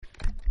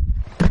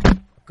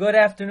Good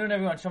afternoon,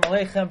 everyone. Shalom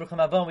Aleichem, Bruchim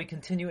Abon. We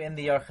continue in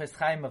the Orchos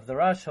Chaim of the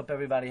Rosh. Hope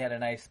everybody had a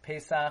nice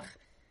Pesach.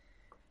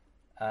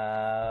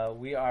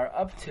 We are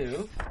up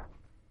to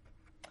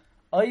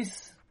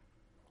Ois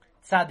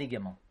Tzadi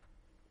Gimel.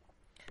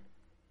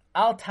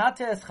 Al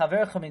tate es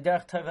chavercha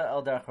miderech tova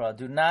el derech ra.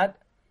 Do not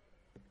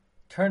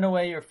turn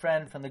away your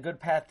friend from the good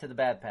path to the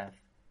bad path.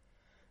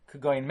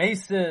 Kugoin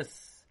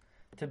mesis,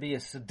 to be a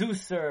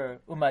seducer,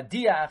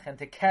 umadiach, and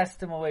to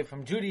cast him away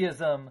from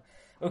Judaism,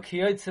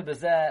 ukiyotze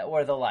bezeh,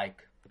 or the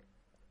like.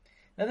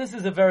 Now this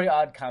is a very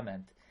odd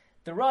comment.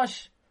 The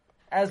Rosh,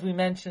 as we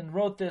mentioned,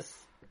 wrote this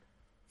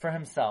for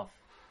himself.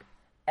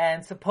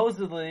 And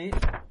presumably,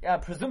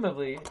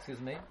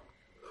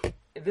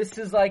 this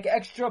is like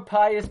extra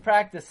pious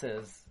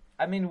practices.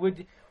 I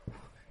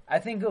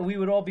think we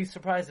would all be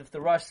surprised if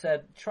the Rosh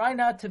said, try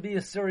not to be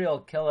a serial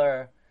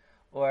killer,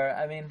 or,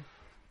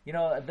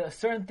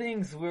 certain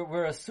things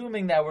we're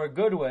assuming that we're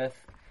good with,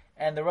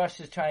 and the Rosh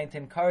is trying to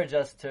encourage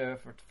us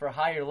for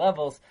higher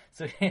levels.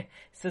 So he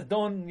says,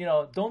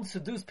 don't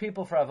seduce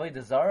people for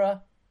Avodah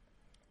Zarah.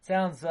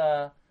 Sounds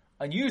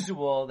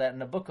unusual that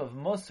in a book of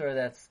Musar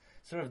that's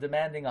sort of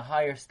demanding a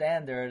higher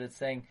standard, it's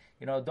saying,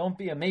 don't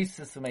be a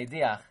mesis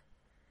umediach.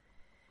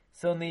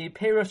 So in the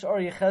Perush Or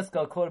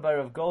Yechezkel quoted by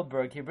Rav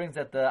Goldberg, he brings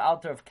that the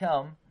Alter of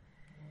Kelm,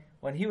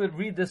 when he would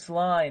read this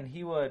line,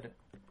 he would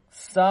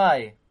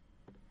sigh,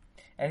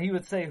 and he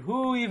would say,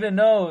 who even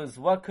knows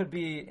what could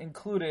be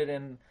included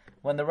in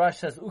when the Rosh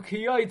says,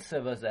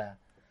 ukiyoytze vazeh,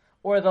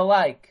 or the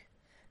like,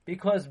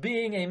 because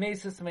being a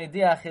mesis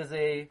mediach is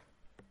a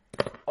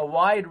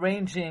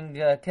wide-ranging,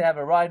 can have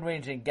a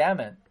wide-ranging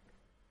gamut.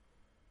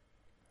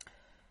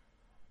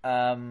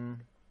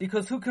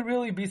 Because who could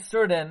really be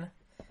certain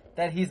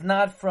that he's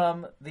not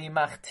from the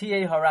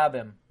Machtiei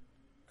Harabim,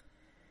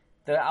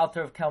 the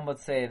Alter of Kelm would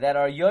say, that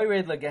are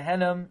yoyred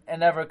legehenim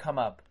and never come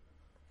up.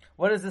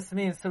 What does this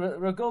mean? So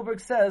Rav Goldberg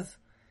says,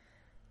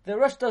 the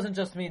Rosh doesn't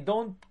just mean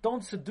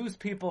don't seduce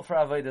people for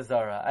Avodah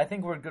Zarah. I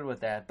think we're good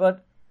with that.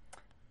 But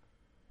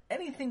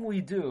anything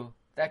we do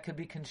that could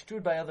be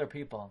construed by other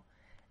people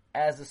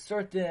as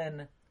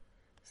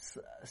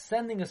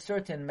sending a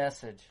certain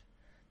message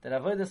that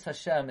Avodas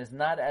Hashem is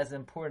not as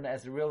important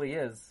as it really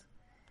is,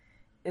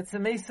 it's a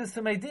mesis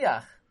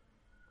umediach.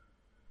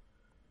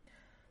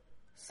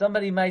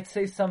 Somebody might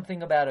say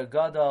something about a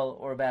gadol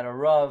or about a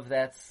rav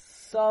that's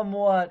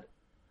somewhat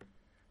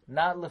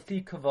not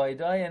lefi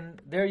kavodah,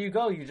 and there you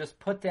go. You just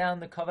put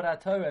down the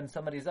kavod Torah in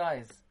somebody's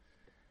eyes.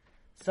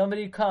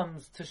 Somebody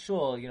comes to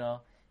shul, he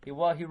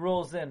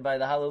rolls in by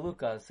the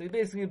Hallelujah. So he's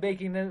basically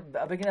beginning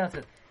out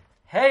to,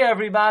 hey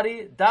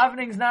everybody,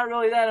 davening's not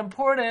really that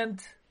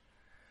important.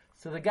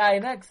 So the guy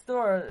next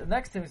to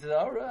him says,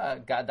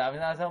 God,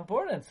 davening's not that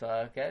important.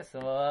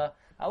 So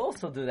I'll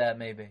also do that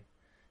maybe.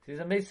 So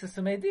he's a mesis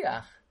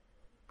umediach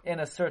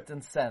in a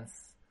certain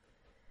sense.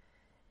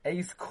 And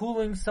he's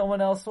cooling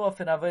someone else off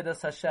in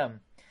Avodas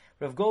Hashem.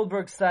 Rav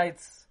Goldberg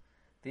cites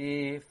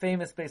the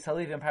famous Beis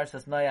Halevi in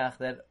Parshas Noach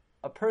that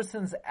a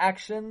person's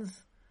actions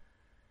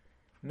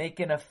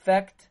make an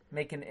effect,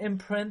 make an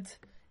imprint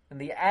in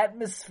the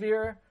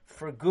atmosphere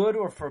for good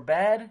or for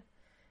bad.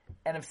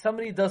 And if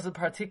somebody does a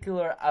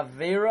particular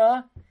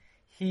Avera,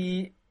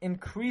 he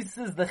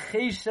increases the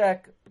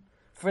cheshek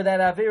for that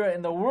Avera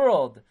in the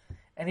world.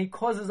 And he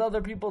causes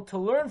other people to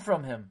learn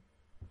from him.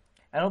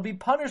 And he'll be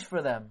punished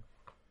for them.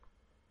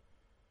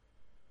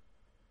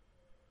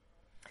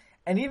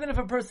 And even if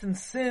a person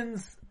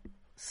sins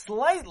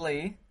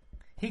slightly,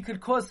 he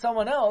could cause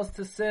someone else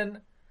to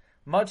sin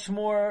much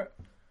more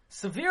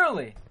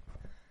severely.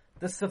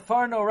 The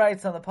Sefarno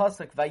writes on the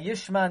pasuk,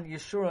 Vayishman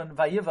Yeshurun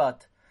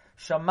Vayivat,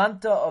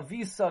 Shamanta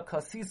Avisa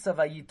Kasisa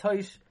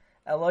Vayitoish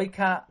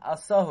Eloika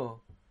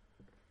Asahu.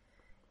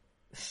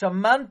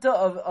 Shamanta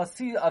of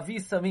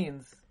Avisa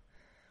means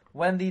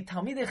when the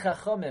Talmidei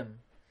Chachamim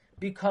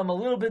become a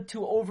little bit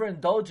too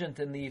overindulgent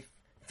in the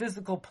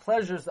physical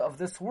pleasures of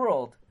this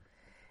world,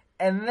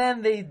 and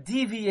then they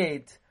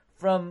deviate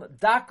from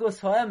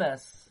dakos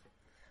hoemes,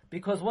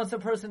 because once a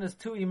person is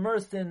too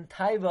immersed in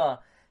taiva,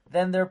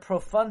 then their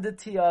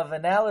profundity of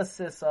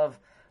analysis of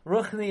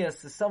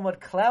ruchnius is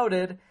somewhat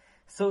clouded.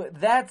 So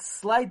that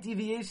slight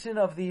deviation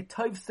of the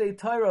toivsei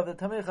Torah of the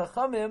Talmidei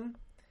Chachamim,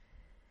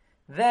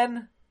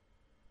 then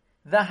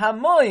the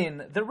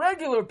hamoin, the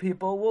regular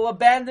people, will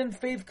abandon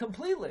faith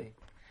completely,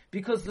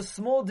 because the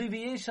small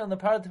deviation on the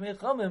part of the Talmidei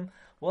Chachamim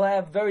will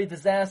have very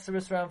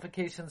disastrous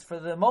ramifications for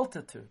the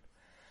multitude.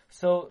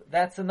 So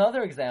that's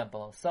another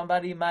example.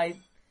 Somebody might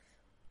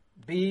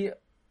be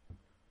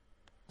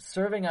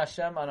serving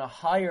Hashem on a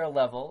higher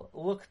level,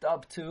 looked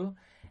up to,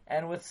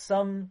 and with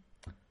some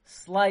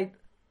slight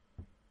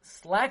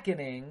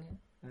slackening,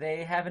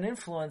 they have an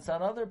influence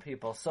on other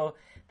people. So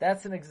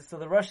that's so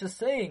the Rosh is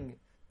saying,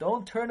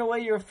 don't turn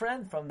away your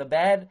friend from the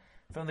bad,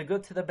 from the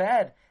good to the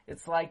bad.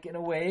 It's like, in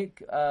a way,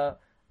 a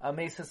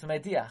mesis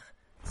mediach.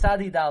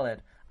 Tzadi Daled.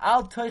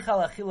 Al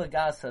toichal achila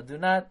gasa. Do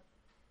not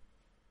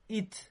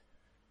eat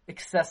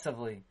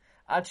excessively.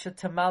 Ad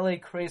shetamale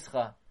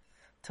kreischa.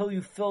 Till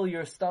you fill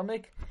your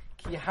stomach.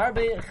 Ki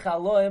harbe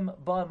chaloim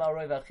ba'am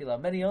aroi v'achila.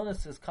 Many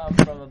illnesses come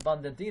from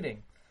abundant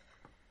eating.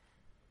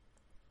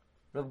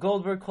 Rav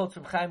Goldberg quotes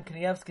from Chaim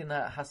Kanievsky in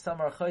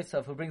Hasamar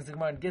Choisav, who brings the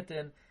Gemara in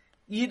Gittin,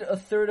 eat a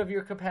third of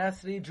your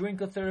capacity,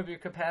 drink a third of your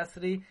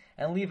capacity,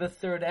 and leave a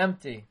third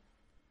empty.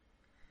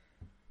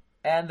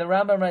 And the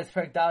Rambam writes,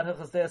 Perek Da'at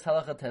Hilchos Deis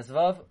Halacha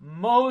Tezvav,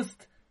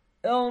 most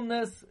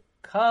illness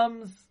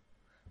comes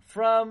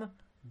from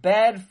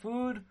bad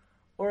food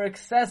or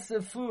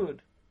excessive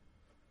food.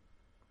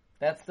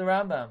 That's the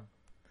Rambam.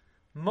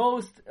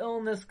 Most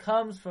illness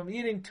comes from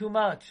eating too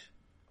much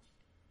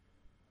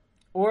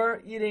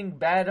or eating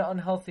bad,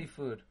 unhealthy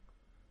food.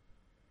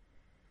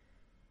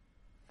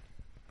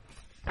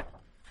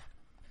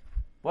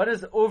 What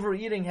does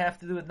overeating have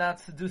to do with not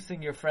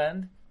seducing your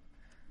friend?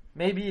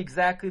 Maybe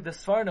exactly the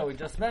svarno we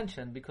just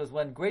mentioned, because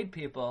when great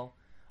people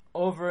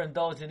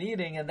overindulge in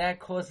eating, and that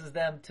causes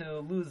them to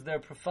lose their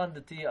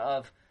profundity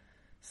of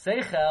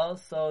seichel,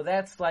 so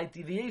that slight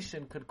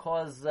deviation could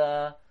cause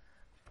an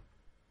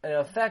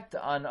effect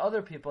on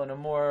other people in a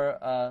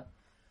more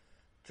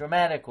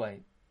dramatic way.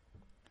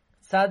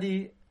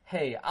 Sadi,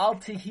 hey, al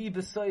tihi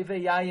b'soive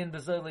yayin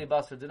b'zoyle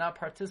basar. Do not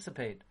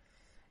participate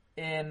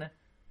in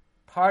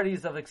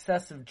parties of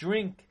excessive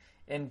drink,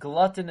 in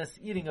gluttonous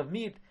eating of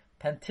meat,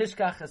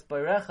 pentishkach es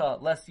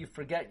beirecha, lest you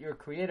forget your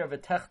creator,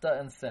 v'techta,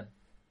 and sin.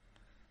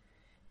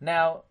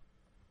 Now,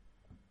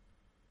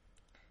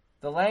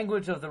 the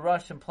language of the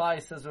Rush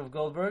implies, says Rav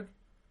Goldberg,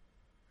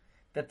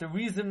 that the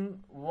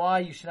reason why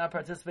you should not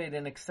participate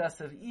in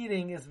excessive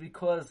eating is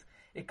because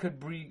it could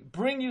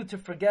bring you to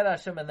forget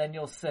Hashem and then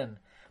you'll sin.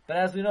 But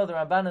as we know, the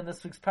Ramban in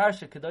this week's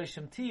Parsha,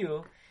 Kedoshim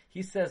Tiyu,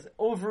 he says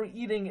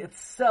overeating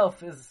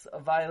itself is a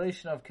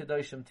violation of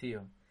Kedoshim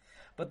Tiyu.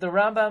 But the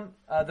Rambam,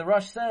 the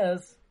Rush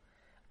says,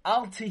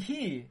 Al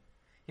Tihi,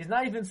 he's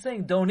not even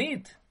saying don't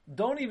eat,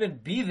 don't even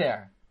be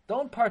there,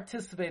 don't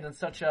participate in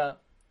such a,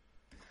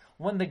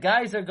 when the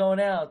guys are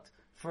going out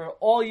for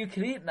all you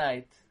can eat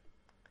night,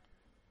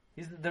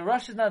 the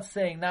Rush is not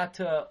saying not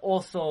to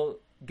also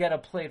get a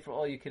plate for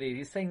all you can eat,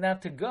 he's saying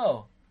not to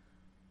go.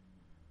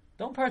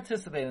 Don't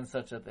participate in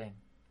such a thing.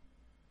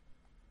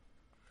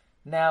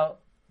 Now,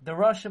 the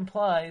Rush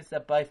implies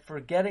that by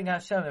forgetting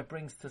Hashem, it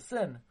brings to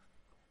sin.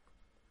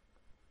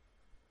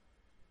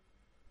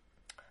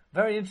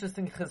 Very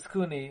interesting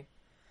chizkuni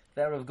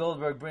that Rav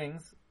Goldberg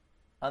brings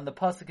on the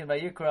pasuk in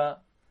Vayikra,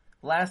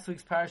 last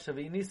week's parasha,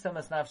 V'yinisam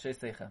es nafshei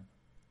seichem.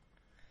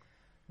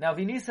 Now,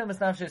 V'yinisam es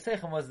nafshei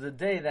seichem was the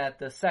day that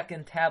the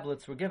second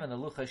tablets were given, the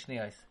Luchos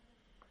Shniyos.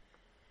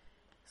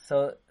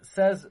 So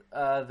says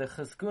the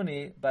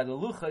Chizkuni, by the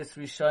Luchos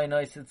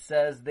Rishonos, it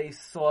says they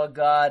saw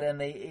God and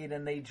they ate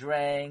and they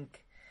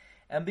drank,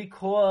 and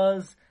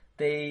because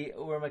they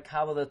were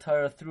makabel the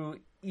Torah through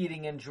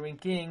eating and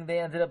drinking, they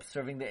ended up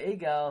serving the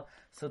Egal.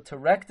 So to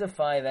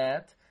rectify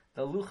that,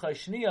 the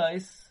Luchos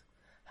Shniyos,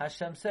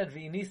 Hashem said,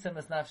 "V'yinisem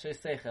es nafshei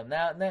seichem."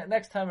 Now,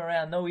 next time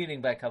around, no eating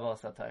by Kabbalah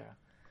Satira.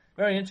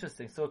 Very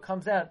interesting. So it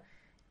comes out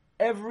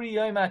every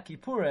Yom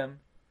Kippurim,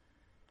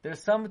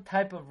 there's some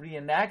type of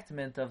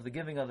reenactment of the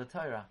giving of the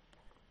Torah.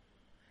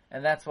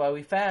 And that's why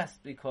we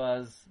fast,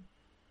 because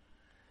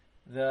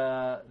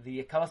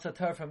the Kabbalah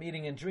Torah from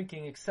eating and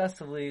drinking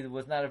excessively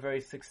was not a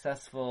very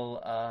successful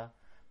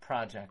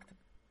project.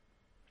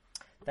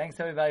 Thanks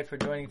everybody for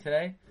joining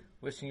today.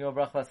 Wishing you a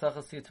bracha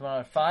v'atzlacha. See you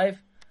tomorrow at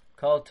 5.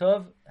 Kol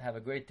Tov. Have a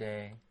great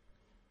day.